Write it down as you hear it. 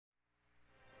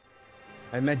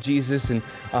I met Jesus, and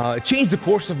it changed the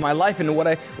course of my life. And what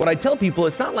I tell people,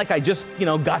 it's not like I just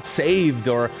got saved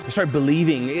or I started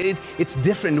believing. It's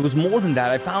different. It was more than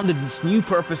that. I found this new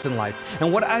purpose in life.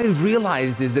 And what I've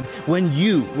realized is that when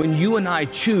you and I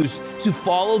choose to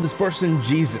follow this person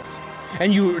Jesus,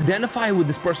 and you identify with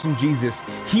this person Jesus,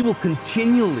 he will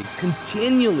continually,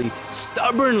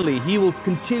 stubbornly, he will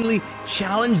continually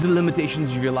challenge the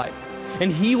limitations of your life.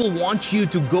 And he will want you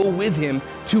to go with him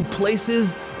to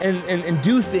places and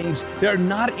do things that are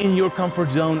not in your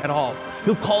comfort zone at all.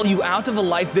 He'll call you out of a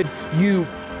life that you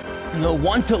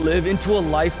want to live into a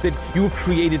life that you were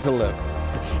created to live.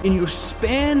 In your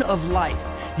span of life,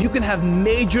 you can have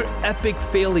major epic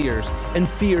failures and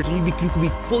fears, and you can be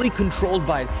fully controlled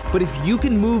by it. But if you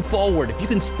can move forward, if you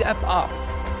can step up,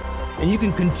 and you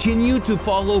can continue to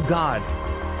follow God,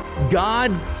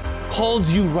 God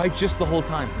calls you righteous the whole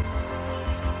time.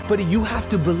 But you have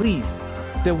to believe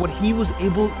that what he was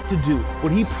able to do,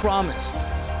 what he promised,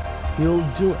 he'll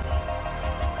do it.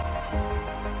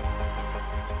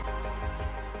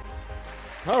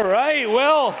 All right,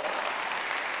 well,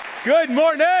 good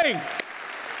morning.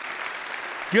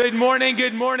 Good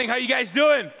morning. How you guys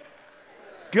doing?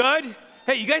 Good?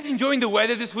 Hey, you guys enjoying the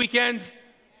weather this weekend?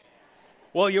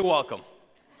 Well, you're welcome.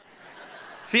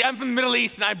 See, I'm from the Middle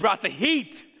East and I brought the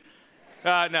heat.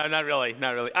 No, not really.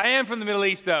 I am from the Middle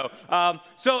East, though.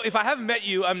 So if I haven't met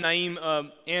you, I'm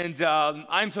Naeem, and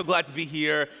I'm so glad to be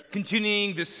here,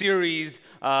 continuing the series,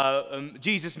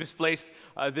 Jesus Misplaced,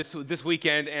 this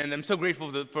weekend. And I'm so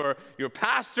grateful for your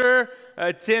pastor,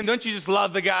 Tim. Don't you just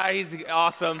love the guy?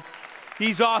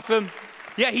 He's awesome.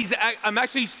 Yeah, I'm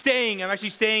actually staying at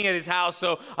his house,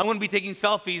 so I'm going to be taking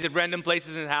selfies at random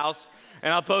places in his house,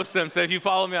 and I'll post them. So if you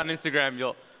follow me on Instagram,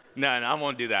 No, I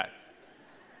won't do that.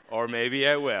 Or maybe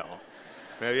I will.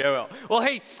 Well,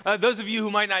 hey, those of you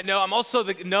who might not know, I'm also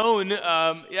known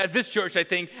at this church, I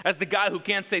think, as the guy who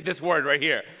can't say this word right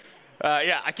here.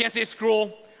 I can't say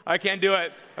scroll. I can't do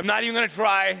it. I'm not even going to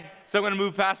try, so I'm going to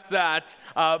move past that.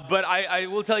 But I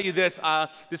will tell you this.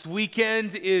 This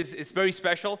weekend is very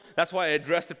special. That's why I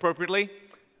dressed appropriately.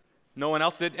 No one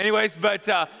else did. Anyways, but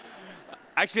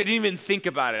actually, I didn't even think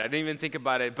about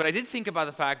it. But I did think about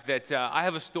the fact that I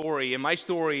have a story, and my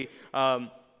story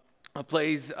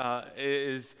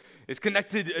is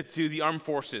connected to the armed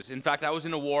forces. In fact, I was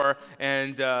in a war,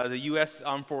 and the U.S.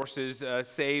 Armed Forces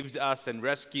saved us and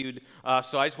rescued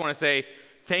us. So I just want to say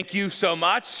thank you so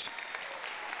much.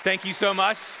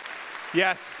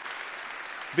 Yes.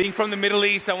 Being from the Middle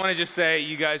East, I want to just say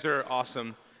you guys are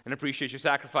awesome and appreciate your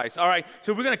sacrifice. All right,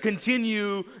 so we're going to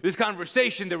continue this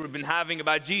conversation that we've been having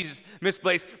about Jesus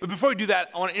misplaced. But before we do that,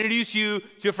 I want to introduce you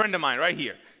to a friend of mine right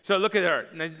here. So look at her.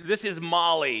 Now, this is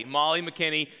Molly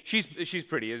McKinney. She's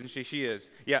pretty, isn't she? She is.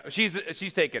 Yeah,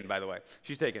 she's taken, by the way.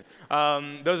 She's taken.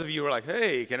 Those of you who are like,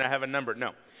 hey, can I have a number?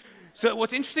 No. So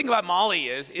what's interesting about Molly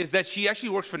is that she actually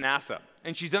works for NASA.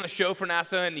 And she's done a show for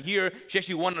NASA, and here she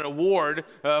actually won an award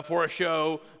for a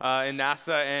show in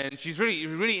NASA, and she's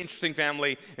really interesting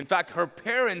family. In fact, her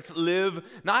parents live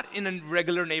not in a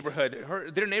regular neighborhood.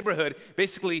 Their neighborhood,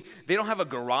 basically, they don't have a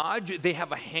garage, they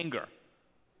have a hangar.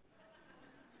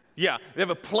 Yeah, they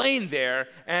have a plane there,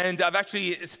 and I've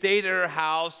actually stayed at her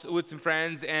house with some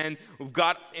friends, and we've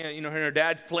got her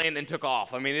dad's plane and took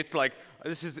off. I mean, it's like,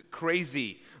 this is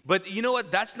crazy. But you know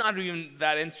what? That's not even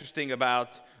that interesting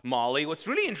about Molly. What's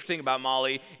really interesting about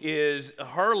Molly is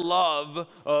her love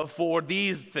for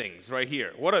these things right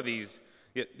here. What are these?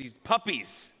 Yeah, these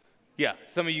puppies. Yeah,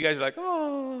 some of you guys are like,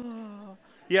 oh.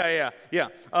 Yeah.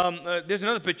 There's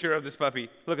another picture of this puppy.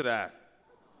 Look at that.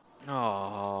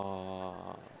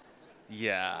 Oh.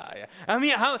 Yeah. I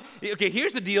mean,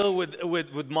 here's the deal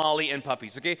with Molly and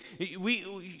puppies, okay?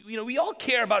 We all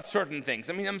care about certain things.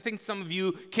 I mean, I think some of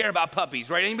you care about puppies,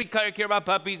 right? Anybody care about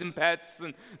puppies and pets,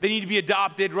 and they need to be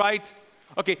adopted, right?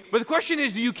 Okay, but the question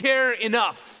is, do you care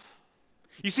enough?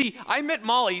 You see, I met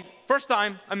Molly, first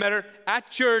time I met her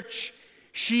at church.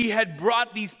 She had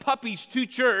brought these puppies to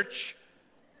church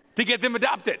to get them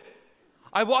adopted.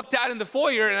 I walked out in the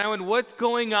foyer and I went, what's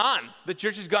going on? The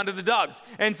church has gone to the dogs.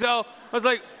 And so I was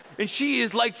like, and she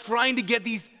is like trying to get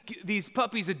these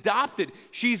puppies adopted.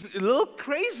 She's a little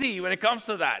crazy when it comes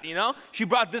to that, you know? She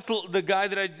brought this little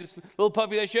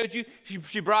puppy that I showed you,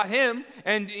 she brought him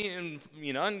and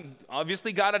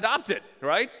obviously got adopted,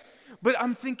 right? But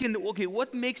I'm thinking, okay,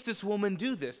 what makes this woman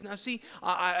do this? Now, see,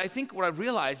 I think what I've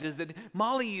realized is that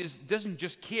Molly doesn't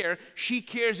just care. She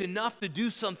cares enough to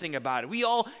do something about it. We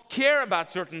all care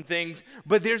about certain things,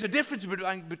 but there's a difference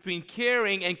between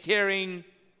caring and caring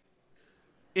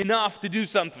enough to do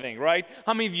something, right?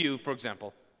 How many of you, for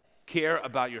example, care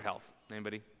about your health?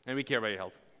 Anybody care about your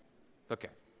health? Okay.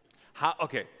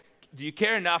 Okay, do you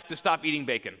care enough to stop eating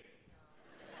bacon?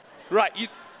 Right,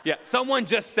 someone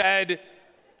just said,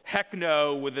 heck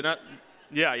no, with an,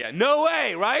 no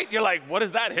way, right? You're like, what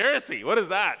is that heresy? What is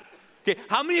that? Okay,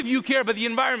 how many of you care about the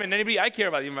environment? Anybody? I care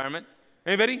about the environment.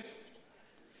 Anybody?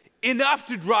 Enough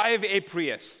to drive a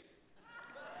Prius?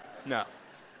 No.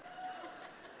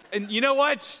 And you know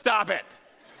what? Stop it.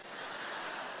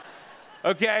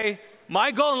 Okay?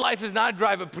 My goal in life is not to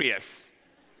drive a Prius.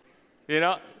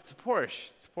 It's a Porsche.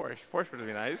 Porsche would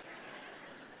be nice.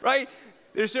 Right?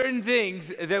 There's certain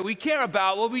things that we care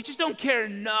about. Well, we just don't care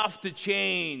enough to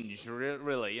change,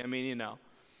 really.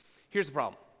 Here's the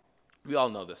problem. We all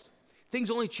know this. Things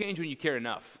only change when you care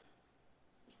enough.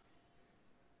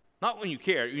 Not when you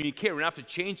care. When you care enough to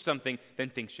change something, then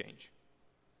things change.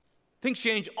 Things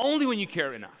change only when you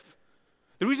care enough.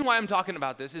 The reason why I'm talking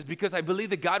about this is because I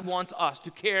believe that God wants us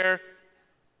to care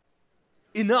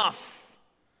enough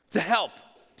to help,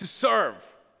 to serve.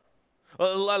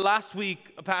 Last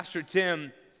week, Pastor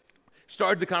Tim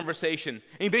started the conversation,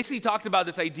 and he basically talked about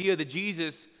this idea that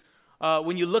Jesus,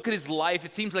 when you look at his life,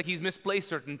 it seems like he's misplaced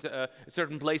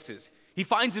certain places. He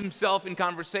finds himself in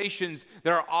conversations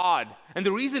that are odd. And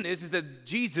the reason is that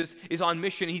Jesus is on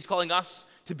mission. He's calling us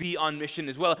to be on mission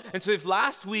as well. And so if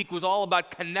last week was all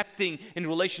about connecting in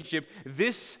relationship,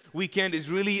 this weekend is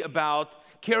really about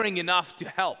caring enough to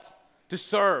help, to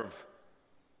serve.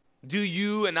 Do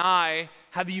you and I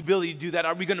have the ability to do that?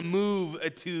 Are we going to move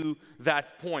to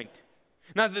that point?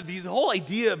 Now, the whole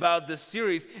idea about this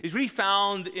series is really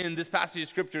found in this passage of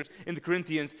scriptures in the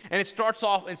Corinthians, and it starts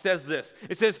off and says this.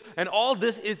 It says, and all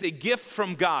this is a gift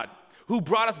from God, who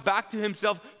brought us back to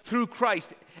himself through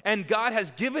Christ. And God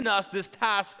has given us this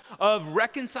task of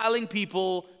reconciling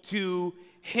people to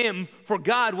him, for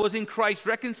God was in Christ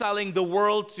reconciling the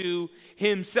world to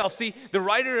himself. See, the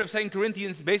writer of 2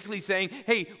 Corinthians basically saying,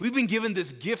 hey, we've been given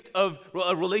this gift of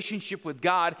a relationship with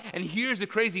God, and here's the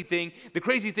crazy thing. The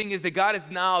crazy thing is that God is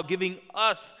now giving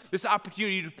us this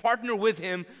opportunity to partner with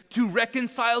him to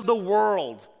reconcile the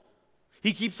world.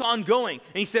 He keeps on going,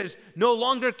 and he says, no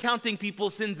longer counting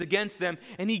people's sins against them,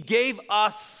 and he gave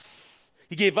us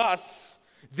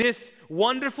this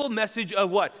wonderful message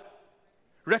of what?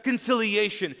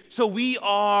 Reconciliation. So we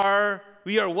are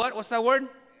what? What's that word?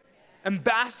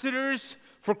 Ambassadors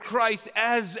for Christ,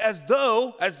 as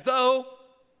though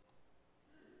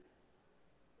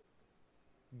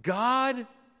God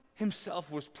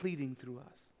himself was pleading through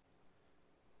us.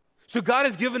 So God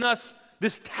has given us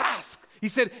this task. He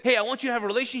said, hey, I want you to have a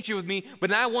relationship with me, but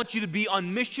now I want you to be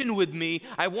on mission with me.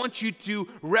 I want you to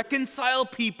reconcile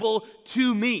people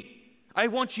to me. I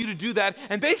want you to do that.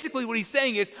 And basically what he's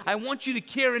saying is, I want you to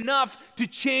care enough to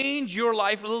change your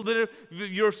life, a little bit of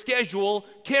your schedule,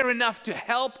 care enough to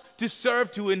help, to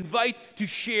serve, to invite, to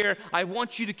share. I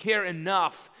want you to care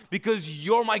enough because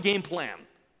you're my game plan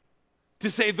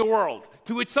to save the world.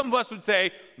 To which some of us would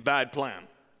say, bad plan.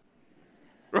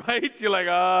 Right? You're like,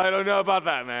 I don't know about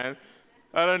that, man.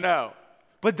 I don't know.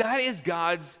 But that is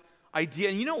God's idea.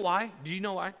 And you know why? Do you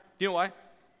know why?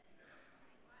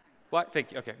 What?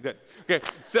 Thank you. Okay, good. Okay,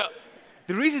 so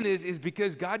the reason is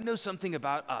because God knows something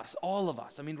about us, all of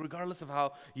us. Regardless of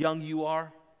how young you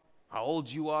are, how old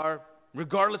you are,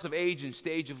 regardless of age and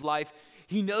stage of life,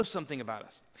 he knows something about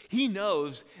us. He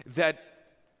knows that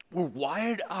we're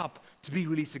wired up to be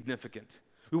really significant.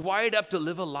 We're wired up to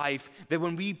live a life that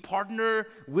when we partner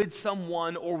with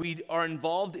someone or we are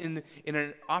involved in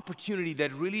an opportunity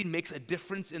that really makes a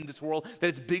difference in this world, that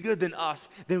it's bigger than us,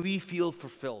 then we feel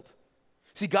fulfilled.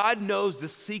 See, God knows the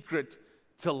secret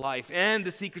to life and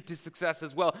the secret to success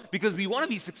as well, because we want to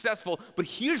be successful, but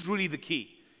here's really the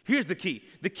key. Here's the key.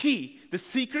 The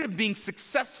secret of being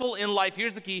successful in life,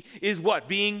 here's the key, is what?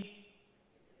 Being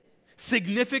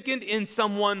significant in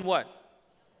someone what?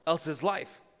 Else's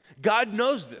life. God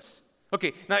knows this.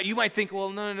 Okay, now you might think, well,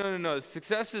 no.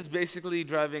 Success is basically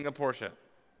driving a Porsche.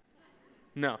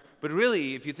 No, but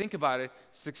really, if you think about it,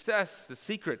 success, the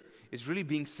secret, is really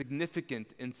being significant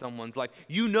in someone's life.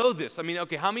 You know this.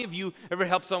 Okay, how many of you ever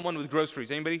helped someone with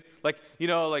groceries? Anybody?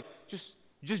 Just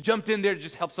jumped in there to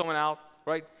just help someone out,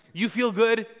 right? You feel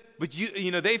good, but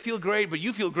they feel great, but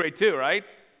you feel great too, right?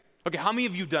 Okay, how many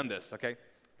of you have done this, okay?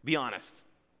 Be honest.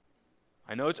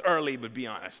 I know it's early, but be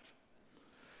honest.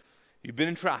 You've been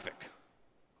in traffic.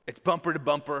 It's bumper to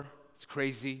bumper. It's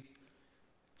crazy.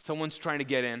 Someone's trying to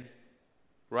get in,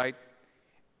 right?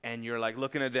 And you're like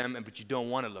looking at them, but you don't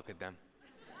want to look at them.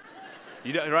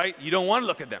 Right? You don't want to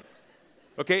look at them.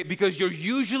 Okay? Because you're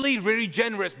usually really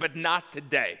generous, but not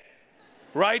today.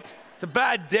 Right? It's a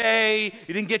bad day.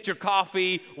 You didn't get your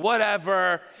coffee,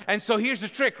 whatever. And so here's the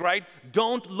trick, right?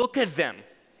 Don't look at them.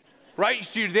 right?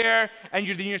 So you're there, and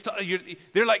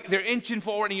they're inching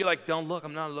forward, and you're like, don't look,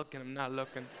 I'm not looking.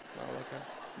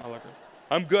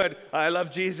 I'm good. I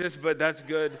love Jesus, but that's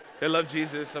good. They love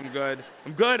Jesus. I'm good.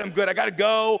 I gotta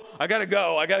go.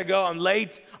 I'm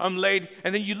late.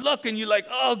 And then you look, and you're like,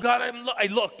 oh God, I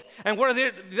looked. And what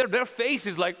are their face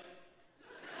is like,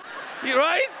 you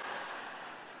right?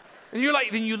 And you're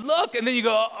like, then you look, and then you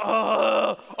go,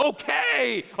 oh,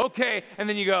 okay. And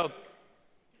then you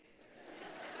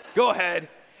go ahead.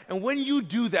 And when you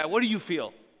do that, what do you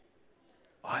feel?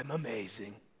 I'm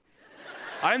amazing.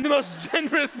 I'm the most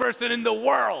generous person in the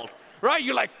world, right?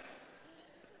 You're like,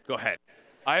 go ahead.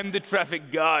 I am the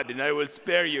traffic god, and I will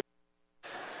spare you.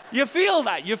 You feel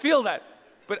that.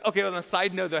 But okay, on a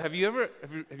side note, though, have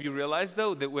you realized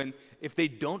though that if they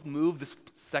don't move the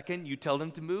second you tell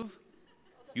them to move,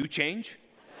 you change?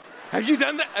 Have you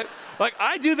done that? Like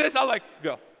I do this, I'll like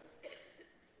go.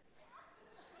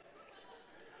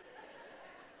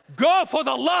 Go for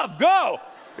the love, go,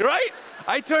 right?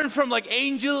 I turn from like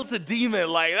angel to demon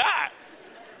like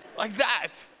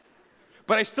that.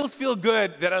 But I still feel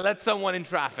good that I let someone in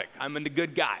traffic. I'm a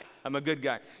good guy.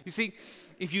 You see,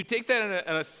 if you take that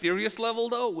on a serious level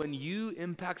though, when you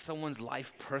impact someone's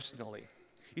life personally,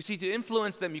 you see, to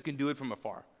influence them, you can do it from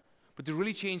afar. But to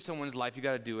really change someone's life, you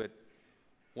got to do it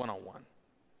one-on-one.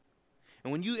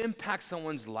 And when you impact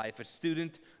someone's life, a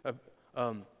student,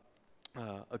 a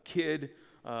kid,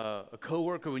 a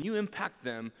coworker, when you impact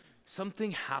them,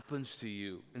 something happens to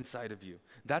you inside of you.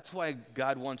 That's why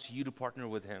God wants you to partner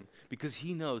with him, because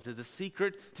he knows that the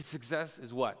secret to success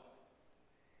is what?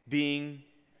 Being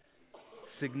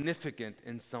significant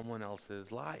in someone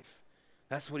else's life.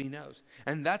 That's what he knows.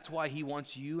 And that's why he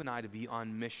wants you and I to be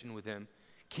on mission with him.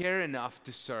 Care enough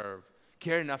to serve.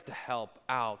 Care enough to help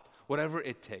out. Whatever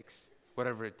it takes. I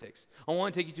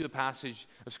want to take you to a passage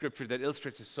of scripture that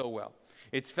illustrates this so well.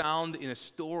 It's found in a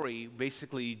story.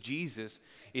 Basically, Jesus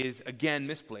is again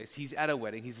misplaced. He's at a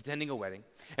wedding. He's attending a wedding.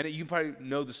 And you probably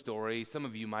know the story. Some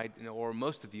of you might, or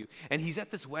most of you. And he's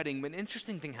at this wedding. But an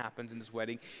interesting thing happens in this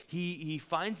wedding. He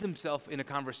finds himself in a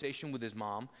conversation with his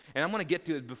mom. And I'm going to get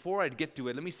to it. Before I get to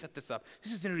it, let me set this up.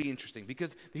 This is really interesting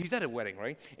because he's at a wedding,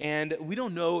 right? And we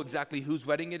don't know exactly whose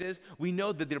wedding it is. We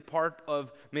know that they're part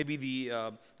of maybe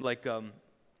the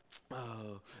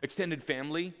extended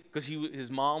family, because his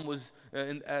mom was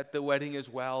at the wedding as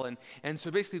well, and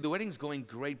so basically the wedding's going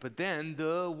great, but then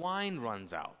the wine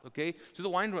runs out. Okay, so the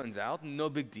wine runs out, no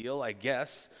big deal, I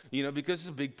guess, because it's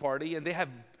a big party, and they have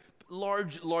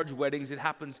large weddings. It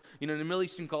happens, in the Middle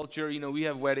Eastern culture. We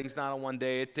have weddings not on one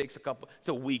day. It takes it's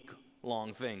a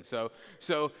week-long thing. So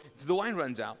the wine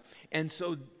runs out, and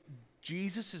so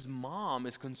Jesus' mom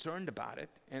is concerned about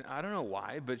it, and I don't know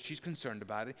why, but she's concerned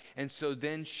about it. And so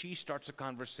then she starts a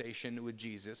conversation with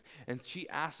Jesus, and she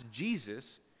asks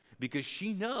Jesus, because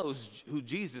she knows who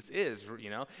Jesus is,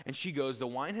 and she goes, the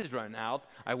wine has run out.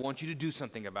 I want you to do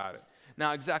something about it.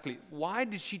 Now, exactly, why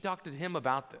did she talk to him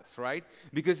about this, right?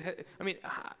 Because,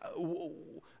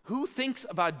 who thinks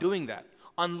about doing that?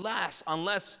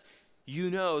 Unless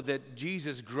you know that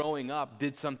Jesus growing up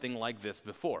did something like this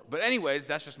before. But anyways,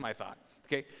 that's just my thought,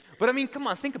 okay? But come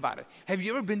on, think about it. Have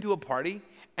you ever been to a party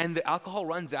and the alcohol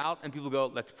runs out and people go,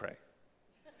 let's pray?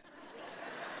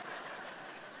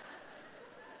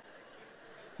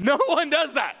 No one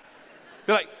does that.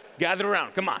 They're like, gather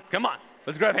around, come on,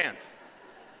 let's grab hands.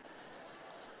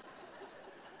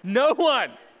 No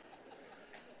one.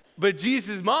 But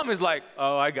Jesus' mom is like,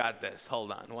 oh, I got this.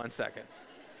 Hold on 1 second.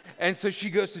 And so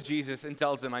she goes to Jesus and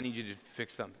tells him, I need you to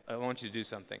fix something. I want you to do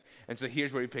something. And so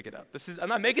here's where you pick it up. I'm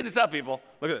not making this up, people.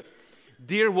 Look at this.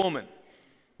 Dear woman.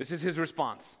 This is his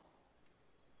response.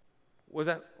 What's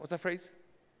that phrase?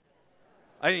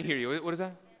 I didn't hear you. What is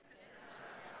that?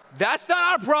 That's not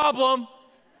our problem.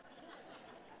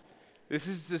 This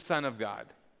is the Son of God.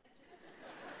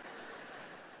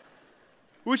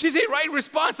 Which is a right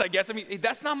response, I guess.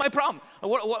 That's not my problem.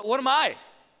 What am I?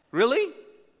 Really?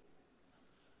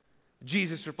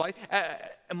 Jesus replied,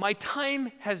 my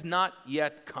time has not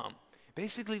yet come.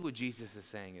 Basically what Jesus is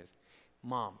saying is,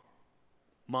 Mom,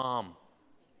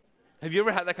 have you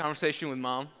ever had that conversation with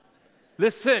Mom?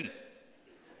 Listen,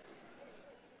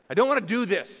 I don't want to do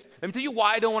this. Let me tell you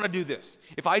why I don't want to do this.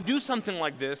 If I do something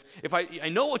like this, if I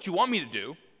know what you want me to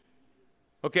do,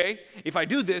 okay? If I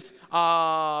do this,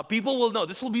 people will know.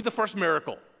 This will be the first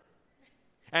miracle.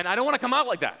 And I don't want to come out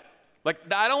like that.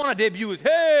 I don't want to debut as,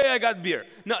 hey, I got beer.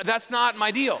 No, that's not my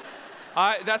deal.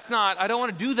 I don't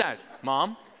want to do that,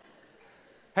 Mom.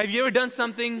 Have you ever done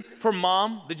something for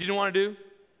Mom that you didn't want to do?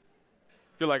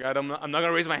 You're like, I'm not going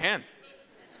to raise my hand.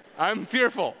 I'm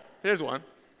fearful. Here's one.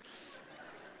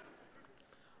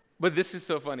 But this is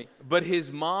so funny. But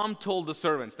his mom told the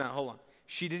servants, now hold on,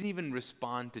 she didn't even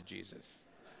respond to Jesus.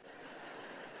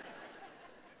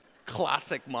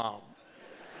 Classic mom.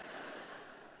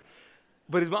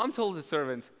 But his mom told the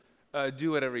servants,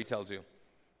 do whatever he tells you.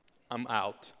 I'm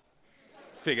out.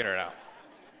 Figure it out.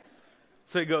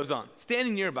 So he goes on.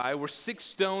 Standing nearby were 6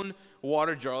 stone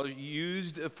water jars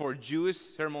used for Jewish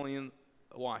ceremonial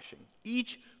washing.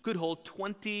 Each could hold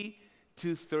 20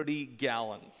 to 30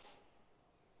 gallons.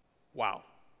 Wow.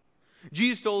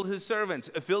 Jesus told his servants,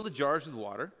 fill the jars with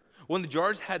water. When the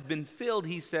jars had been filled,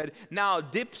 he said, now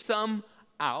dip some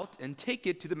out and take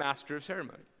it to the master of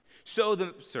ceremony. So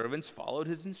the servants followed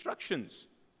his instructions.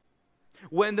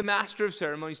 When the master of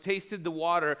ceremonies tasted the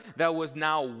water that was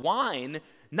now wine,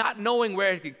 not knowing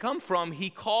where it could come from, he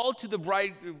called the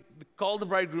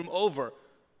bridegroom over.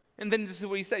 And then this is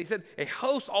what he said. He said, a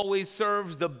host always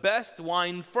serves the best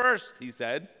wine first, he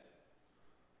said.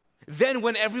 Then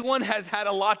when everyone has had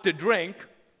a lot to drink,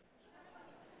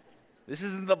 this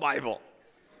isn't the Bible,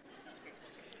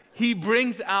 he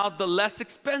brings out the less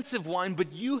expensive wine,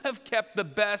 but you have kept the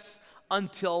best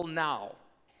until now.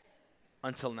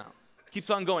 Until now. Keeps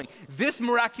on going. This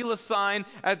miraculous sign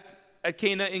at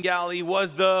Cana in Galilee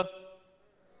was the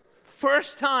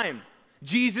first time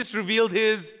Jesus revealed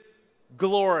his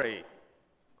glory.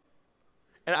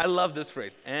 And I love this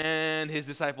phrase. And his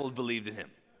disciples believed in him.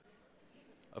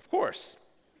 Of course.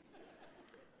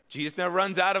 Jesus never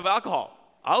runs out of alcohol.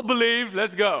 I'll believe.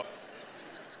 Let's go.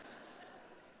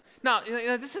 Now,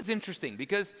 this is interesting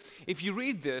because if you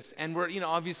read this, and we're,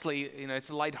 obviously, it's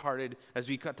lighthearted as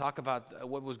we talk about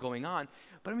what was going on.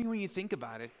 But I mean, when you think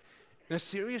about it, in a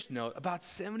serious note, about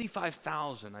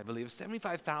 75,000, I believe,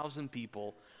 75,000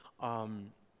 people are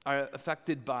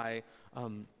affected by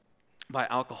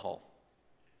alcohol.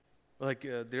 Like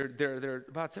there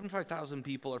about 75,000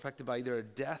 people are affected by either a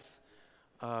death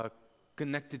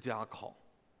connected to alcohol.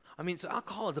 I mean, so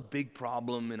alcohol is a big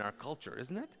problem in our culture,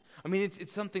 isn't it? I mean,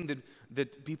 it's something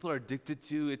that people are addicted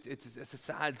to. It's a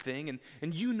sad thing, and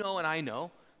and I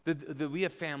know that we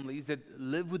have families that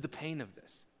live with the pain of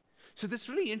this. So this is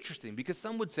really interesting because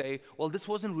some would say, well, this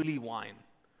wasn't really wine.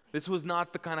 This was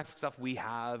not the kind of stuff we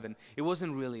have, and it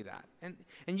wasn't really that.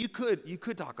 And you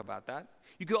could talk about that.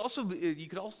 You could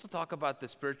also talk about the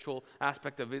spiritual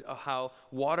aspect of it, of how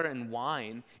water and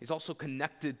wine is also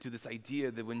connected to this idea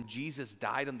that when Jesus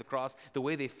died on the cross, the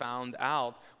way they found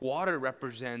out, water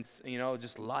represents,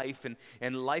 just life,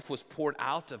 and life was poured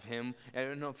out of him. And I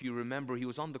don't know if you remember, he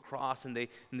was on the cross, and the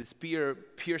spear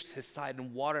pierced his side,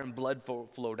 and water and blood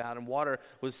flowed out, and water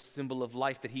was a symbol of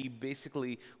life that he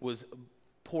basically was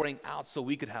pouring out so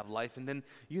we could have life. And then,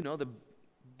 the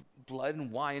blood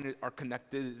and wine are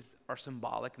connected, are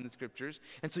symbolic in the scriptures.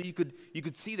 And so you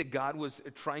could see that God was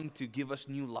trying to give us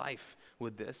new life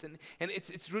with this. And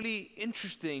it's really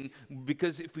interesting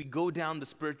because if we go down the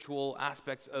spiritual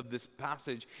aspects of this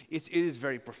passage, it is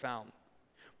very profound.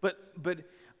 But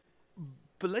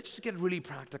let's just get really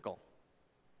practical.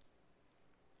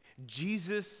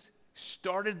 Jesus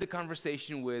started the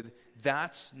conversation with,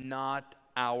 that's not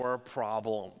our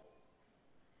problem.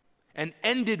 And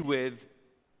ended with,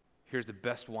 here's the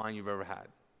best wine you've ever had.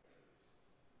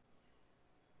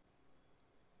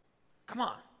 Come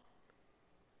on.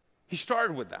 He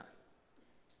started with that.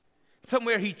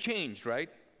 Somewhere he changed, right?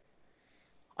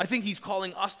 I think he's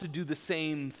calling us to do the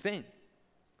same thing.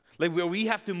 Like where we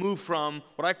have to move from,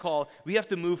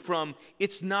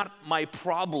 it's not my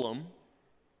problem,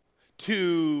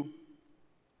 to,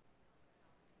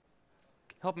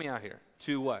 help me out here,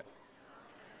 to what?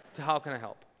 To how can I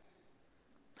help?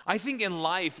 I think in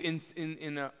life, in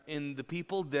the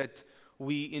people that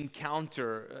we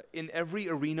encounter, in every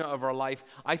arena of our life,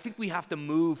 I think we have to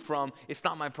move from, it's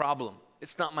not my problem,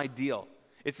 it's not my deal,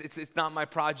 it's not my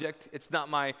project, it's not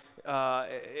my,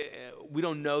 we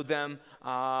don't know them,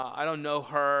 I don't know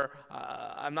her,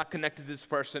 I'm not connected to this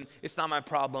person, it's not my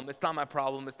problem,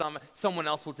 someone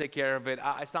else will take care of it,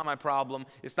 it's not my problem,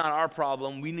 it's not our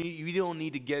problem, we don't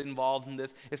need to get involved in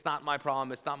this, it's not my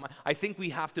problem, I think we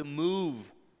have to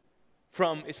move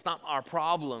from it's not our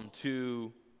problem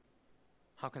to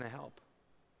how can I help?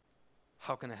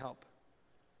 How can I help?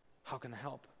 How can I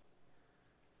help?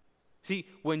 See,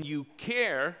 when you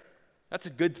care, that's a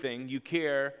good thing. You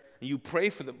care and you pray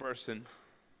for the person.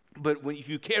 But if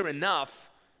you care enough,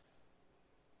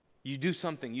 you do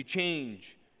something. You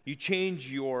change. You change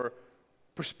your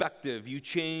perspective. You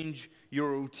change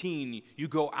your routine. You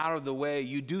go out of the way.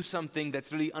 You do something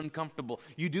that's really uncomfortable.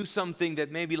 You do something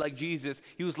that maybe like Jesus,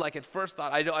 he was like at first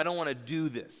thought, I don't want to do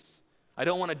this. I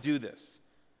don't want to do this.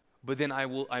 But then I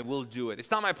will do it.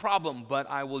 It's not my problem, but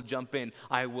I will jump in.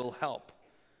 I will help.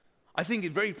 I think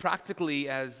it very practically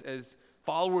as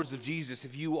followers of Jesus,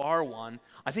 if you are one,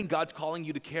 I think God's calling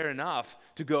you to care enough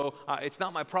to go, it's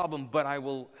not my problem, but I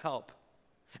will help.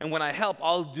 And when I help,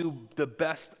 I'll do the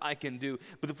best I can do.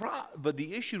 But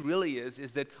the issue really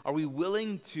is that are we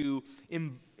willing to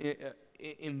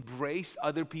embrace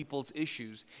other people's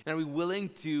issues? And are we willing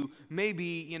to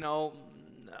maybe,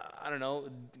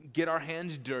 get our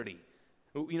hands dirty?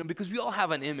 Because we all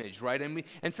have an image, right?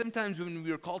 And sometimes when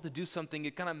we are called to do something,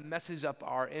 it kind of messes up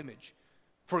our image.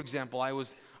 For example, I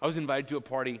was invited to a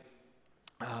party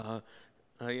a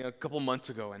couple months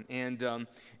ago,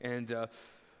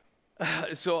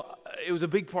 so it was a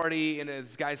big party in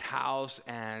this guy's house,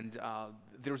 and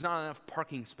there was not enough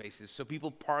parking spaces. So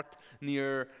people parked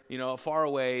near, far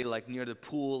away, like near the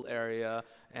pool area,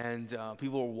 and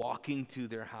people were walking to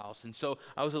their house. And so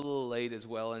I was a little late as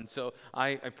well. And so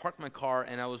I parked my car,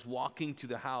 and I was walking to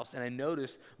the house, and I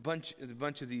noticed a bunch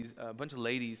of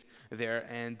ladies there,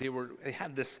 and they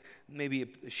had this maybe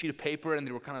a sheet of paper, and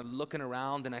they were kind of looking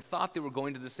around, and I thought they were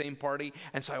going to the same party.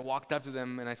 And so I walked up to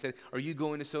them, and I said, "Are you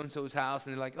going to so-and-so's house?"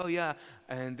 And they're like, "Oh, yeah."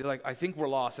 And they're like, "I think we're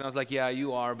lost." And I was like, "Yeah,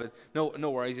 you are, but no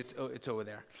worries, it's over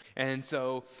there." And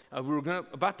so we were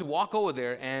about to walk over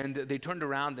there, and they turned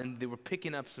around, and they were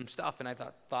picking up some stuff, and I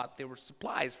thought they were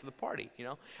supplies for the party,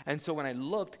 And so when I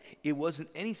looked, it wasn't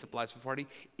any supplies for the party.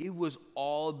 It was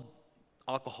all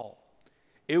alcohol.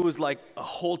 It was like a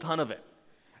whole ton of it.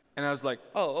 And I was like,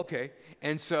 "Oh, okay."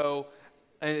 And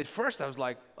at first I was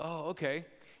like, "Oh, okay."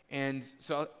 And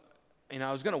so,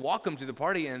 I was going to walk them to the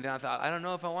party, and then I thought, I don't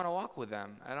know if I want to walk with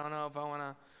them. I don't know if I want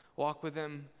to walk with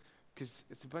them because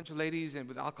it's a bunch of ladies and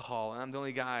with alcohol, and I'm the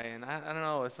only guy, and I don't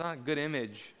know. It's not a good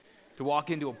image to walk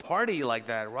into a party like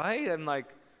that, right? I'm like,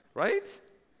 right?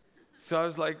 So I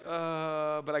was like,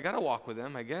 but I got to walk with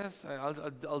them, I guess.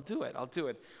 I'll do it.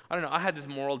 I don't know. I had this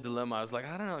moral dilemma. I was like,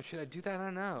 I don't know. Should I do that? I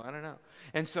don't know.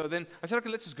 And so then I said, okay,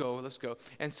 let's go.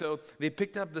 And so they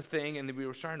picked up the thing, and we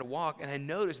were starting to walk, and I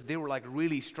noticed they were like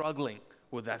really struggling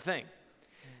with that thing.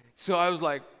 So I was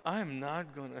like, I'm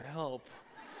not going to help.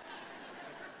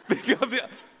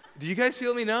 Do you guys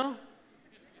feel me now?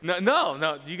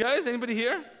 No. Do you guys? Anybody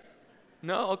here?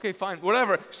 No? Okay, fine.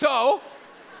 Whatever. So,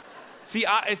 See,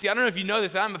 I don't know if you know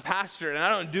this. I'm a pastor, and I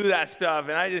don't do that stuff.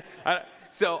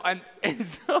 So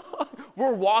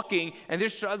we're walking, and they're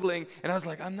struggling, and I was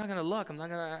like, I'm not gonna look. I'm not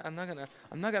gonna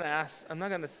ask. I'm not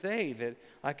gonna say that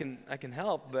I can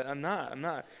help, but I'm not.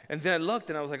 And then I looked,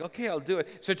 and I was like, okay, I'll do it.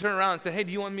 So I turned around and said, hey,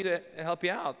 do you want me to help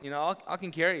you out? I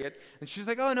can carry it. And she's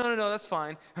like, oh no, that's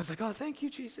fine. I was like, oh, thank you,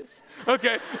 Jesus.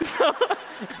 Okay, so I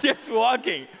kept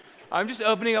walking. I'm just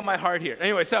opening up my heart here.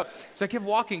 Anyway, so I kept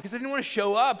walking because I didn't want to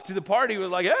show up to the party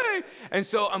with like, hey. And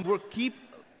so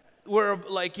we're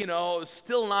like,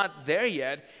 still not there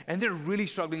yet. And they're really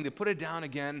struggling. They put it down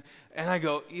again. And I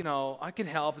go, I can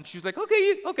help. And she's like,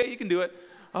 okay, you can do it.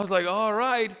 I was like, all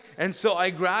right. And so I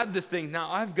grabbed this thing.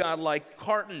 Now I've got like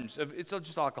cartons of, it's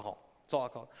just alcohol. It's all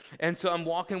alcohol. And so I'm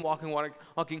walking,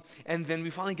 and then we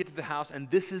finally get to the house, and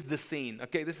this is the scene,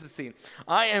 okay? This is the scene.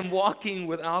 I am walking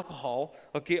with alcohol,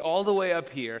 okay, all the way up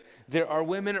here. There are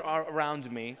women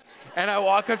around me, and I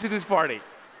walk up to this party.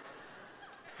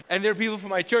 And there are people from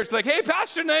my church like, hey,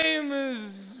 pastor name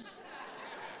is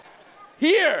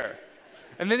here.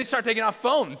 And then they start taking off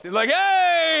phones. They're like,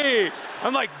 hey!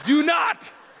 I'm like, do not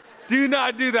do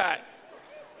that.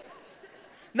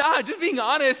 Nah, just being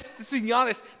honest,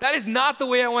 that is not the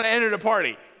way I want to enter the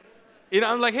party.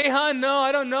 I'm like, hey, hon, no,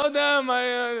 I don't know them.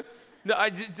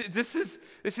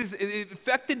 It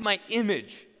affected my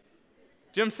image.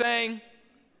 Do you know what I'm saying?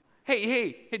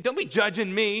 Hey, don't be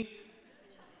judging me.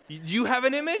 Do you have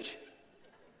an image?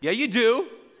 Yeah, you do.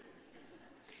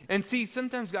 And see,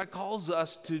 sometimes God calls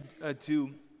us to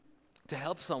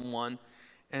help someone,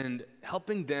 and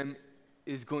helping them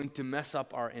is going to mess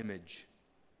up our image.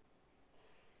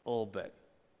 A little bit.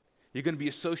 You're going to be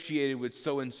associated with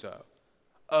so-and-so.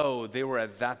 Oh, they were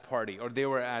at that party, or they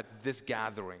were at this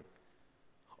gathering.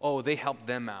 Oh, they helped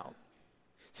them out.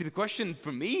 See, the question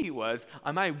for me was,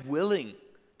 am I willing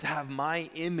to have my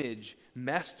image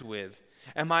messed with?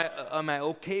 Am I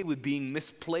okay with being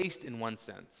misplaced in one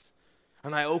sense?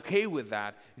 Am I okay with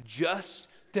that just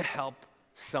to help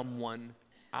someone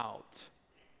out?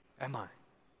 Am I?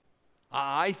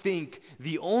 I think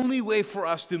the only way for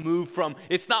us to move from,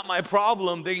 it's not my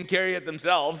problem, they can carry it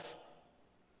themselves,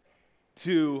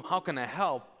 to how can I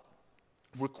help,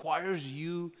 requires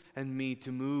you and me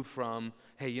to move from,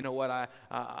 hey, you know what,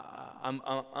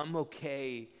 I'm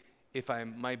okay if I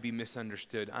might be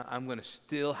misunderstood. I'm going to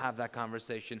still have that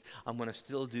conversation. I'm going to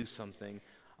still do something.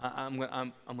 I'm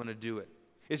going to do it.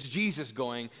 It's Jesus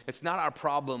going, it's not our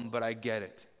problem, but I get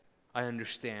it. I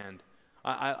understand.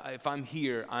 If I'm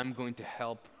here, I'm going to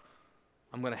help.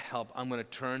 I'm going to help. I'm going to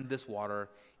turn this water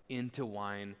into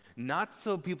wine, not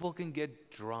so people can get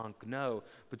drunk, no,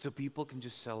 but so people can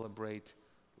just celebrate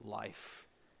life.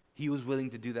 He was willing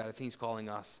to do that. I think he's calling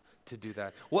us to do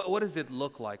that. What does it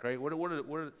look like, right? What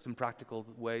are some practical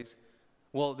ways?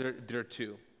 Well, there are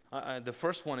two. The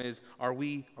first one is, are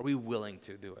we willing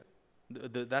to do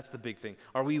it? That's the big thing.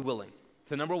 Are we willing?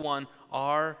 So number one,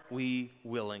 are we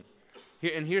willing?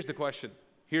 Here's the question.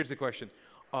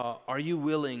 Are you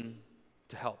willing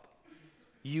to help?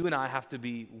 You and I have to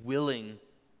be willing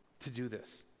to do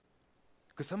this.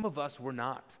 Because some of us, we're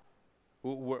not.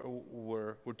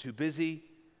 We're too busy.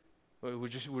 We're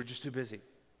just too busy.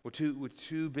 We're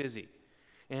too busy.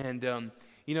 And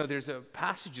there's a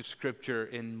passage of scripture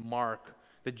in Mark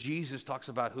that Jesus talks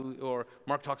about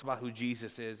Mark talks about who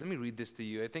Jesus is. Let me read this to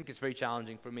you. I think it's very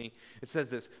challenging for me. It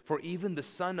says this: "For even the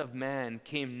Son of Man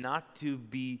came not to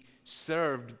be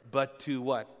served, but to"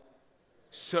 what?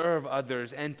 "Serve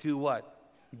others, and to" what?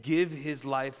 "Give his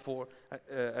life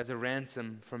as a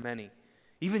ransom for many."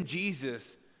 Even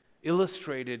Jesus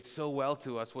illustrated so well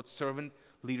to us what servant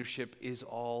leadership is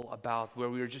all about, where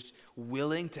we are just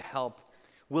willing to help,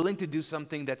 willing to do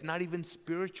something that's not even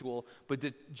spiritual, but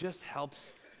that just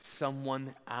helps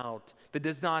someone out, that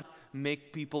does not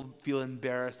make people feel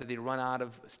embarrassed that they run out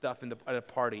of stuff at a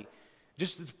party.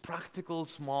 Just the practical,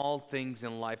 small things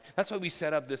in life. That's why we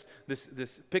set up this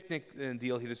picnic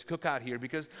deal here, this cookout here,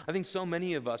 because I think so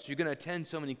many of us, you're going to attend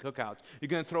so many cookouts. You're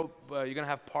going to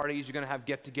have parties, you're going to have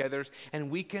get-togethers, and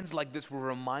weekends like this, we're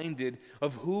reminded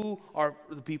of who are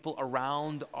the people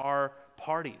around our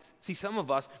parties. See, some of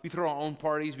us, we throw our own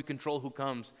parties, we control who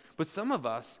comes, but some of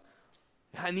us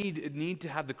need to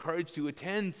have the courage to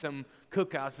attend some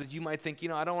cookouts that you might think,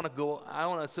 I don't want to go, I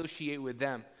don't want to associate with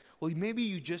them. Well, maybe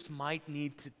you just might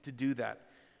need to do that.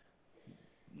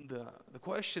 The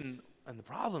question and the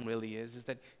problem really is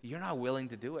that you're not willing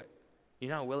to do it. You're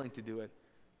not willing to do it.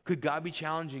 Could God be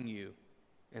challenging you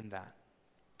in that?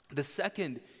 The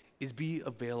second is be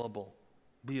available.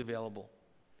 Be available.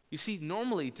 You see,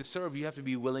 normally to serve, you have to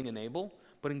be willing and able,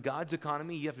 but in God's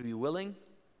economy, you have to be willing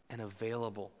and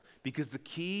available. Because the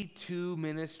key to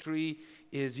ministry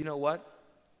is, you know what?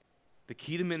 The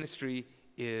key to ministry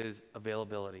is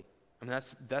availability. I mean,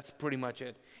 that's pretty much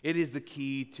it. It is the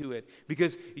key to it.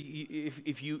 Because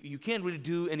if you can't really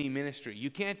do any ministry,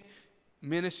 you can't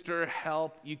minister,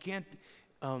 help, you can't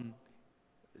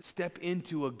step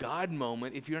into a God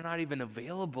moment if you're not even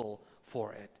available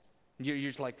for it. You're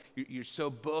just like, you're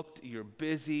so booked, you're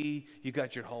busy, you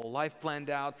got your whole life planned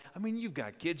out. I mean, you've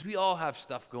got kids, we all have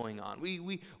stuff going on.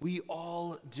 We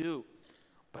all do.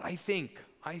 But I think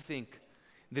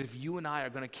that if you and I are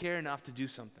going to care enough to do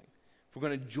something, if we're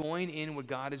going to join in what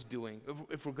God is doing,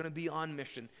 if we're going to be on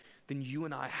mission, then you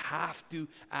and I have to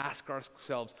ask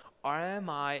ourselves, am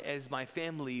I, as my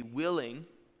family, willing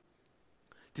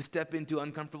to step into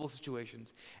uncomfortable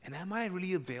situations? And am I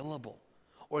really available?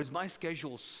 Or is my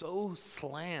schedule so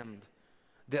slammed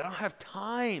that I don't have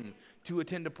time to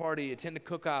attend a party, attend a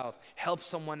cookout, help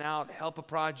someone out, help a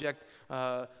project,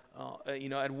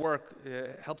 at work,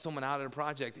 help someone out at a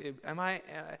project? Am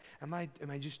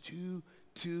I just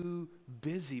too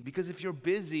busy? Because if you're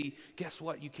busy, guess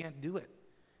what? You can't do it.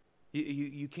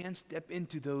 You can't step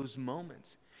into those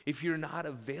moments. If you're not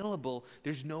available,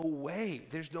 there's no way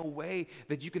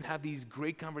that you can have these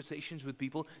great conversations with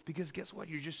people, because guess what?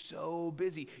 You're just so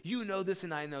busy. You know this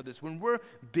and I know this. When we're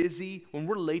busy, when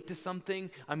we're late to something,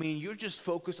 I mean, you're just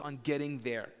focused on getting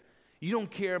there. You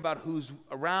don't care about who's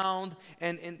around,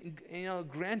 and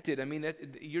granted, I mean,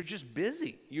 you're just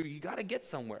busy. You got to get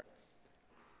somewhere.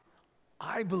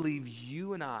 I believe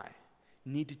you and I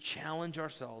need to challenge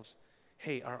ourselves.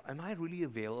 Hey, am I really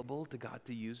available to God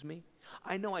to use me?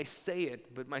 I know I say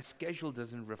it, but my schedule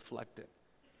doesn't reflect it.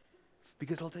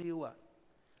 Because I'll tell you what,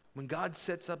 when God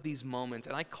sets up these moments,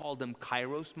 and I call them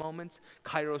Kairos moments.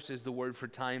 Kairos is the word for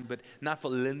time, but not for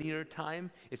linear time.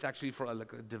 It's actually for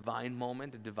a divine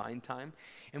moment, a divine time.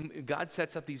 And God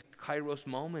sets up these Kairos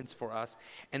moments for us.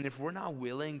 And if we're not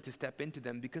willing to step into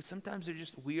them, because sometimes they're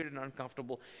just weird and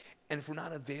uncomfortable, and if we're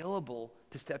not available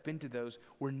to step into those,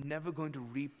 we're never going to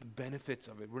reap the benefits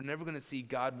of it. We're never going to see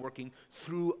God working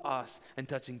through us and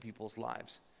touching people's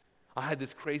lives. I had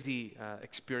this crazy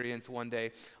experience one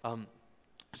day.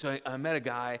 So I met a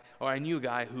guy, or I knew a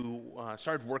guy who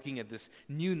started working at this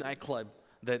new nightclub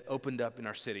that opened up in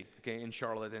our city, okay, in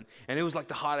Charlotte, and it was like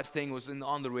the hottest thing. It was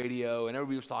on the radio, and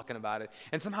everybody was talking about it.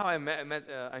 And somehow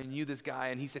I knew this guy,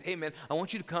 and he said, "Hey man, I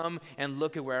want you to come and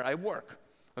look at where I work."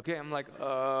 Okay, I'm like,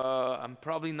 I'm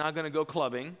probably not gonna go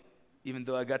clubbing, even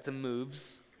though I got some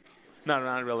moves. No,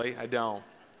 not really. I don't.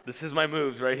 This is my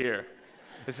moves right here.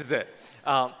 This is it.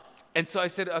 And so I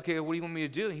said, okay, what do you want me to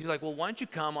do? And he's like, well, why don't you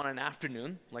come on an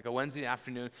afternoon, like a Wednesday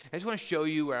afternoon? I just want to show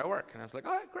you where I work. And I was like,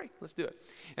 all right, great, let's do it.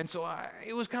 And so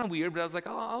it was kind of weird, but I was like,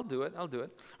 oh, I'll do it.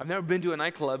 I've never been to a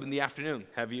nightclub in the afternoon.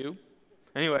 Have you?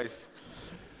 Anyways.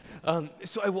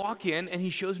 So I walk in, and he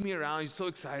shows me around. He's so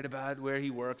excited about where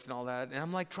he works and all that. And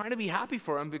I'm like trying to be happy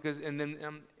for him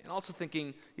and also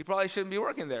thinking he probably shouldn't be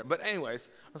working there. But anyways,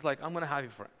 I was like, I'm going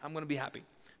to be happy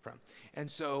for him. And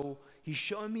so he's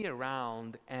showing me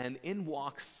around, and in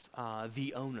walks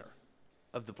the owner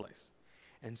of the place.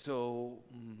 And so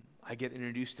I get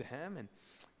introduced to him, and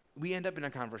we end up in a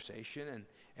conversation,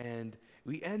 and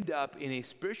we end up in a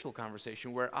spiritual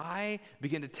conversation where I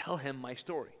begin to tell him my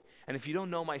story. And if you don't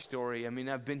know my story, I mean,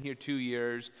 I've been here 2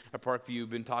 years at Parkview,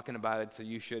 been talking about it, so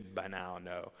you should by now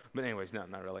know. But anyways, no,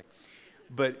 not really.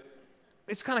 But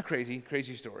it's kind of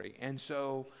crazy story. And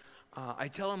so I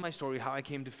tell him my story, how I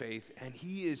came to faith, and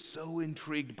he is so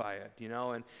intrigued by it,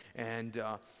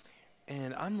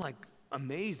 and I'm like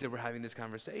amazed that we're having this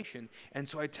conversation. And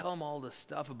so I tell him all the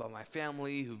stuff about my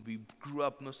family, who grew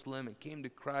up Muslim and came to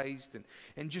Christ,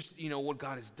 and just, what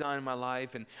God has done in my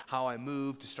life, and how I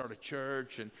moved to start a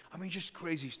church, and I mean, just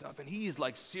crazy stuff. And he is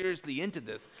like seriously into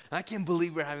this, and I can't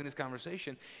believe we're having this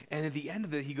conversation. And at the end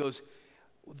of it, he goes,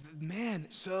 man,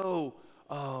 so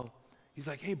he's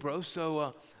like, hey bro,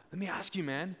 so let me ask you,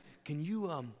 man, can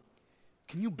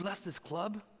you bless this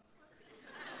club?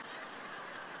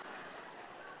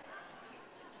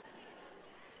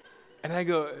 And I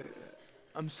go,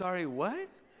 I'm sorry, what?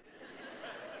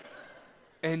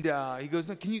 And he goes,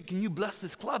 no, can you bless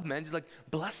this club, man? He's like,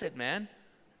 bless it, man.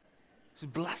 He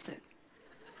said, bless it.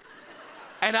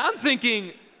 And I'm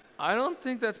thinking, I don't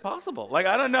think that's possible. Like,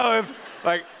 I don't know if,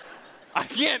 like, I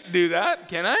can't do that,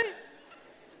 can I?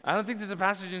 I don't think there's a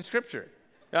passage in Scripture.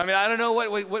 I mean, I don't know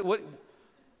what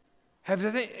has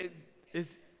it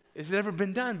ever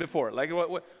been done before? Like,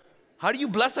 what? How do you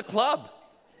bless a club?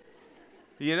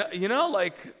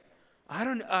 Like, I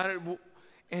don't.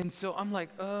 And so I'm like,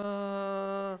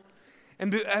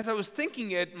 and as I was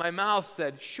thinking it, my mouth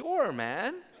said, "Sure,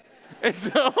 man." And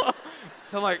so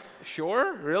I'm like,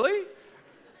 "Sure, really?"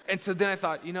 And so then I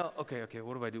thought, okay,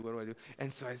 what do I do?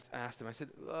 And so I asked him. I said,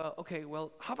 okay,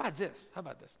 well, how about this? How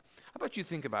about you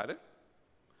think about it?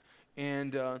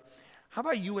 And how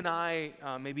about you and I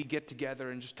maybe get together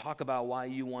and just talk about why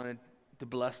you wanted to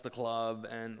bless the club,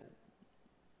 and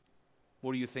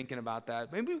what are you thinking about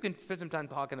that? Maybe we can spend some time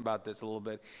talking about this a little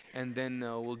bit, and then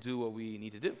we'll do what we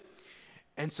need to do.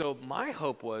 And so my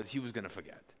hope was he was going to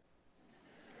forget.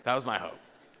 That was my hope.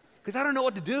 Because I don't know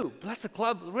what to do. Bless the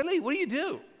club? Really? What do you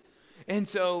do? And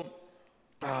so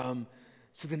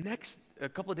the next a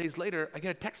couple of days later, I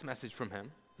get a text message from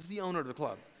him. This is the owner of the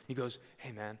club. He goes,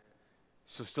 hey, man,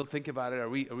 so still think about it. Are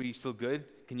we still good?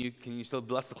 Can you still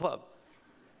bless the club?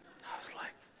 I was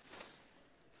like,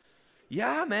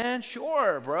 yeah, man,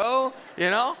 sure, bro,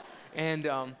 And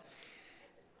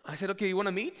I said, okay, you want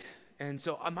to meet? And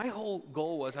so my whole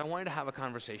goal was I wanted to have a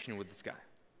conversation with this guy.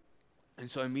 And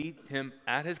so I meet him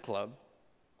at his club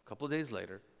a couple of days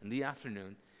later in the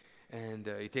afternoon, and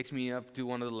he takes me up to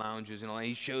one of the lounges, and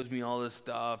he shows me all this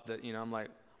stuff that, I'm like,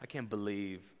 I can't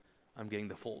believe I'm getting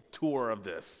the full tour of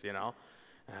this,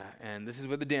 and this is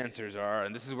where the dancers are,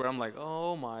 and this is where I'm like,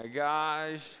 oh my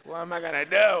gosh, what am I going to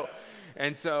do?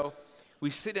 And so we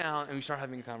sit down and we start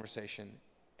having a conversation,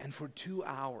 and for 2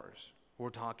 hours, we're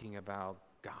talking about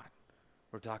God.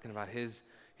 We're talking about his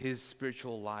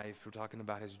spiritual life. We're talking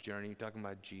about his journey. We're talking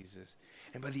about Jesus.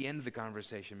 And by the end of the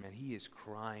conversation, man, he is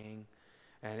crying,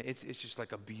 and it's just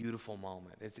like a beautiful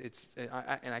moment.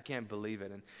 I can't believe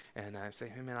it. And I say,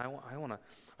 hey man, I want to.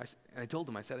 And I told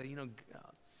him, I said,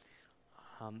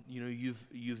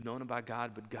 you've known about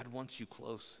God, but God wants you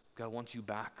close. God wants you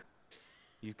back.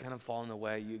 You've kind of fallen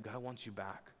away. God wants you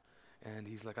back. And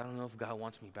he's like, I don't know if God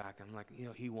wants me back. And I'm like,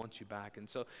 he wants you back. And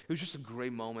so it was just a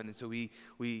great moment. And so we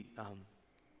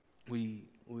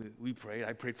prayed.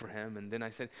 I prayed for him. And then I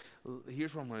said,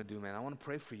 here's what I'm going to do, man. I want to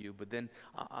pray for you. But then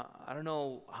I don't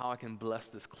know how I can bless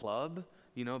this club,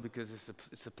 because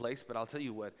it's a place. But I'll tell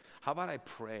you what. How about I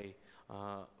pray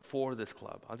for this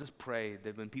club? I'll just pray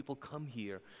that when people come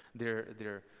here,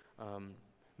 they're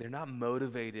not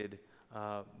motivated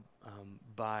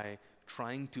by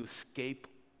trying to escape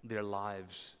their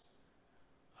lives,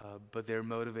 but they're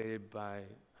motivated by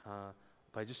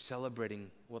just celebrating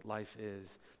what life is,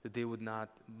 that they would not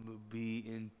be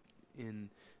in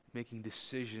making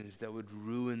decisions that would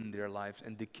ruin their lives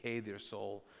and decay their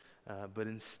soul, but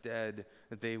instead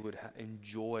that they would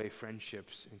enjoy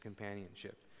friendships and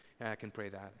companionship. And I can pray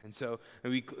that. And so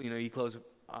he closed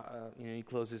he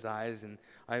closed his eyes, and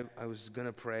I was going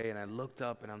to pray, and I looked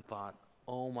up, and I thought,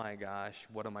 oh my gosh,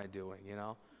 what am I doing,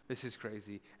 This is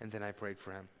crazy. And then I prayed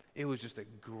for him. It was just a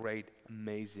great,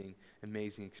 amazing,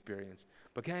 amazing experience.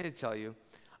 But can I tell you,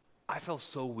 I felt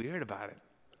so weird about it.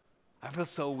 I feel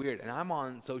so weird. And I'm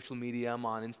on social media. I'm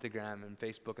on Instagram and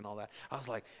Facebook and all that. I was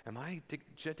like,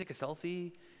 should I take a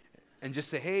selfie and just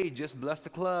say, hey, just bless the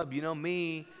club,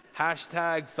 me,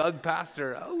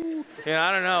 #thugpastor. Oh,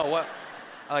 I don't know.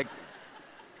 Like,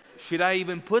 should I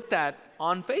even put that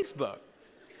on Facebook?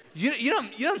 You know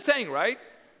what I'm saying, right?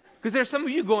 Because there's some of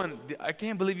you going, I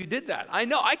can't believe you did that. I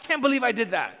know, I can't believe I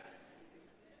did that.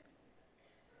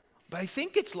 But I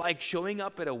think it's like showing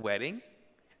up at a wedding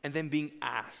and then being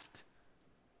asked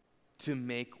to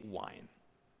make wine.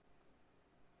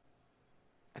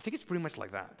 I think it's pretty much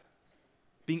like that.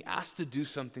 Being asked to do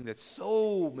something that's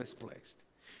so misplaced.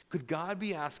 Could God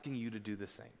be asking you to do the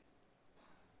same?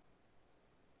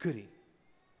 Could he?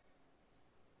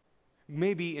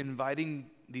 Maybe inviting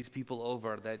these people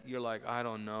over that you're like, I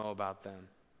don't know about them.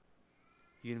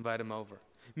 You invite them over.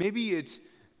 Maybe it's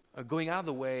going out of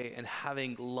the way and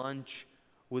having lunch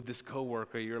with this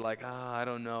coworker. You're like, I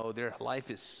don't know. Their life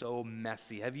is so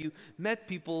messy. Have you met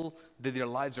people that their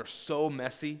lives are so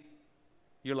messy?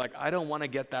 You're like, I don't want to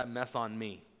get that mess on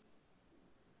me.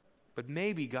 But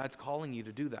maybe God's calling you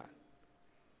to do that.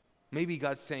 Maybe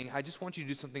God's saying, I just want you to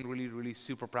do something really, really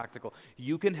super practical.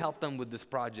 You can help them with this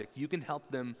project. You can help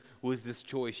them with this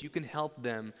choice. You can help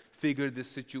them figure this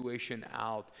situation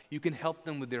out. You can help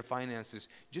them with their finances.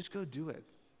 Just go do it.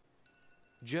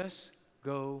 Just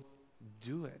go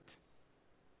do it.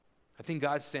 I think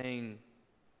God's saying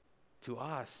to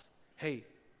us, hey,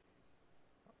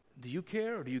 do you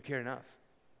care or do you care enough?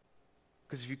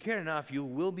 Because if you care enough, you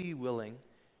will be willing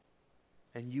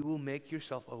and you will make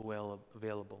yourself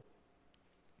available.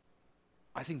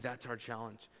 I think that's our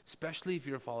challenge, especially if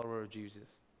you're a follower of Jesus.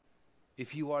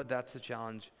 If you are, that's the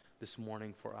challenge this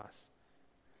morning for us.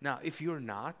 Now, if you're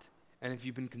not, and if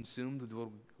you've been consumed with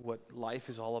what life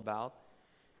is all about,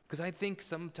 because I think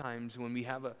sometimes when we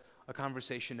have a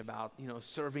conversation about,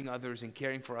 serving others and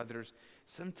caring for others,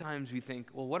 sometimes we think,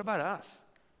 well, what about us?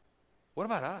 What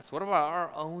about us? What about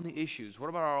our own issues? What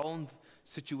about our own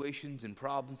situations and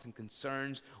problems and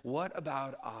concerns? What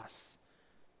about us?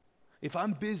 If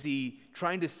I'm busy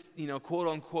trying to, quote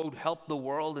unquote, help the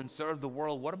world and serve the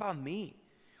world, what about me?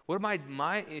 What are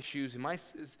my issues and my,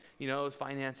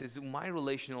 finances, my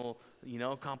relational,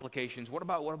 complications? What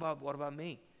about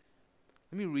me?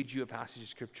 Let me read you a passage of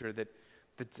scripture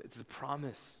it's a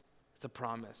promise. It's a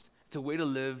promise. It's a way to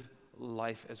live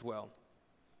life as well.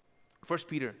 1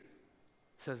 Peter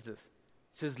says this.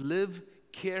 It says, live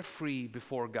carefree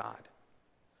before God.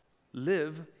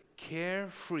 Live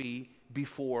carefree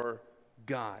before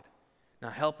God. Now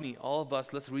help me, all of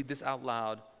us, let's read this out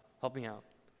loud. Help me out.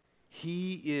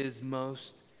 He is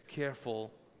most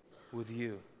careful with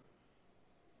you.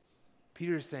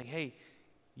 Peter is saying, hey,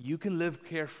 you can live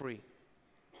carefree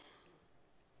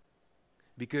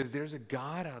because there's a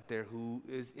God out there who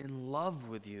is in love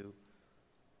with you,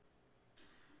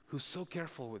 who's so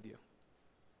careful with you.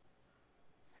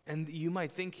 And you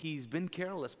might think he's been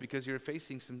careless because you're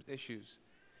facing some issues.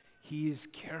 He is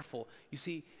careful. You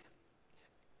see,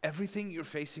 everything you're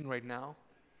facing right now,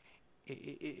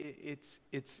 it's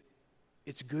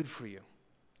good for you.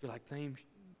 You're like, Naeem,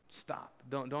 stop.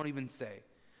 Don't even say.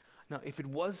 Now, if it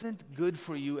wasn't good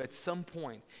for you at some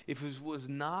point, if it was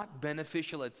not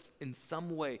beneficial in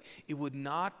some way, it would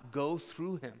not go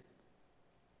through him.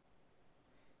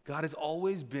 God has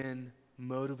always been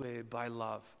motivated by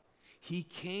love. He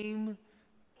came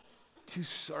to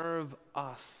serve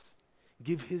us,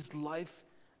 give his life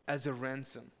as a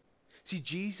ransom. See,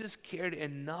 Jesus cared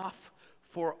enough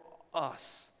for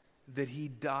us that he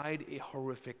died a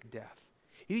horrific death.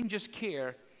 He didn't just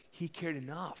care, he cared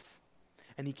enough.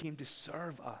 And he came to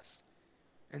serve us.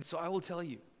 And so I will tell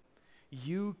you,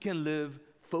 you can live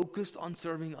focused on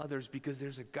serving others because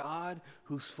there's a God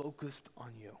who's focused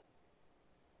on you.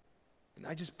 And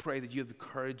I just pray that you have the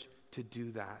courage to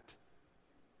do that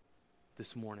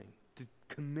this morning, to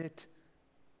commit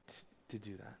to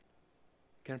do that.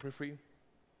 Can I pray for you?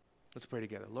 Let's pray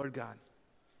together. Lord God,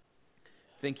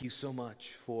 thank you so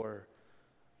much for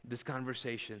this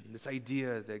conversation, this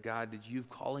idea that God, that you're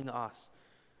calling us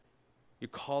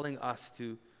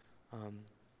to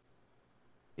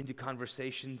into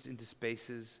conversations, into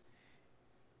spaces,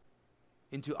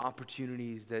 into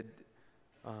opportunities that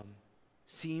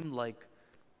seem like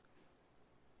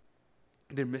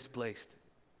they're misplaced.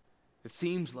 It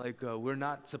seems like we're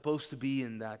not supposed to be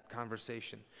in that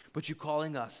conversation, but you're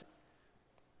calling us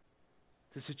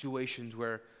to situations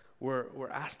where we're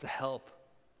asked to help.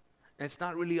 And it's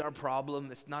not really our problem,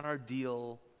 it's not our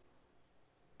deal,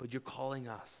 but you're calling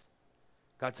us.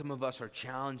 God, some of us are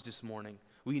challenged this morning.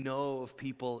 We know of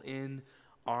people in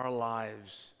our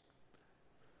lives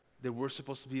that we're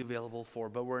supposed to be available for,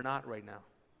 but we're not right now.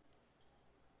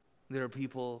 There are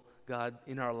people, God,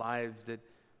 in our lives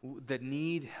that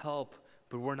need help,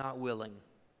 but we're not willing.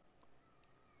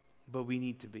 But we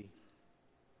need to be.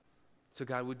 So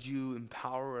God, would you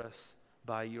empower us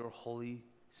by your Holy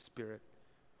Spirit?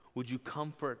 Would you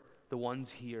comfort the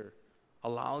ones here?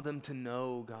 Allow them to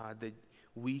know, God, that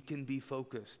we can be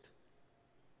focused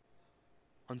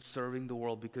on serving the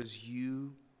world because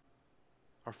you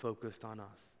are focused on us.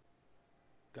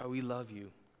 God, we love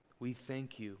you. We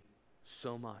thank you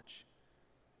so much.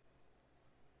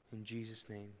 In Jesus'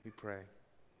 name we pray.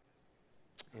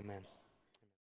 Amen.